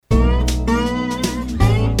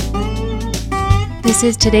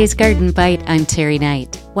This is today's Garden Bite. I'm Terry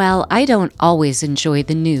Knight. While I don't always enjoy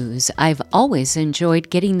the news, I've always enjoyed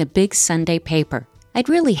getting the big Sunday paper. I'd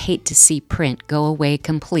really hate to see print go away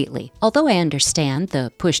completely. Although I understand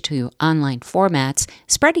the push to online formats,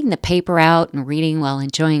 spreading the paper out and reading while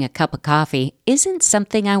enjoying a cup of coffee isn't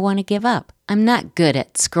something I want to give up. I'm not good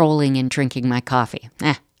at scrolling and drinking my coffee.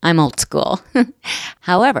 I'm old school.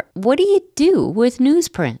 However, what do you do with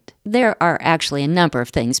newsprint? There are actually a number of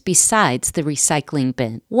things besides the recycling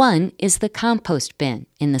bin. One is the compost bin.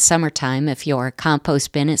 In the summertime, if your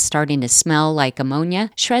compost bin is starting to smell like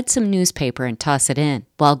ammonia, shred some newspaper and toss it in.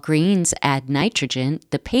 While greens add nitrogen,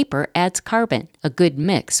 the paper adds carbon, a good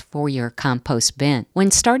mix for your compost bin.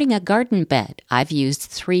 When starting a garden bed, I've used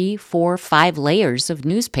 3, 4, 5 layers of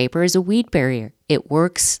newspaper as a weed barrier. It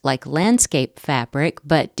works like landscape fabric,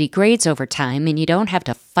 but degrades over time, and you don't have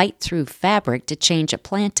to fight through fabric to change a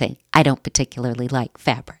planting. I don't particularly like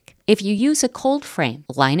fabric. If you use a cold frame,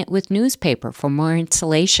 line it with newspaper for more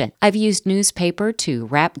insulation. I've used newspaper to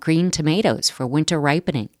wrap green tomatoes for winter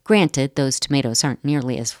ripening. Granted, those tomatoes aren't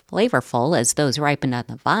nearly as flavorful as those ripened on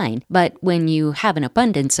the vine, but when you have an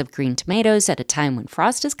abundance of green tomatoes at a time when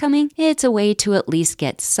frost is coming, it's a way to at least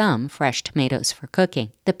get some fresh tomatoes for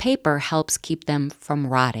cooking. The paper helps keep them from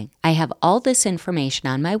rotting. I have all this information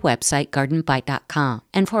on my website, gardenbite.com.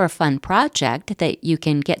 And for a fun project that you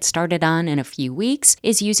can get started on in a few weeks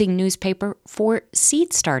is using newspaper for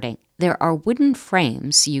seed starting. There are wooden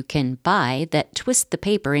frames you can buy that twist the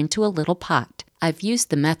paper into a little pot. I've used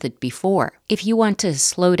the method before. If you want to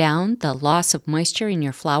slow down the loss of moisture in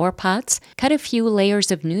your flower pots, cut a few layers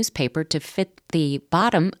of newspaper to fit the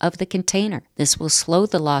bottom of the container. This will slow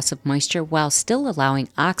the loss of moisture while still allowing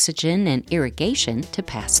oxygen and irrigation to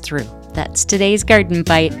pass through. That's today's Garden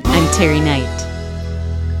Bite. I'm Terry Knight.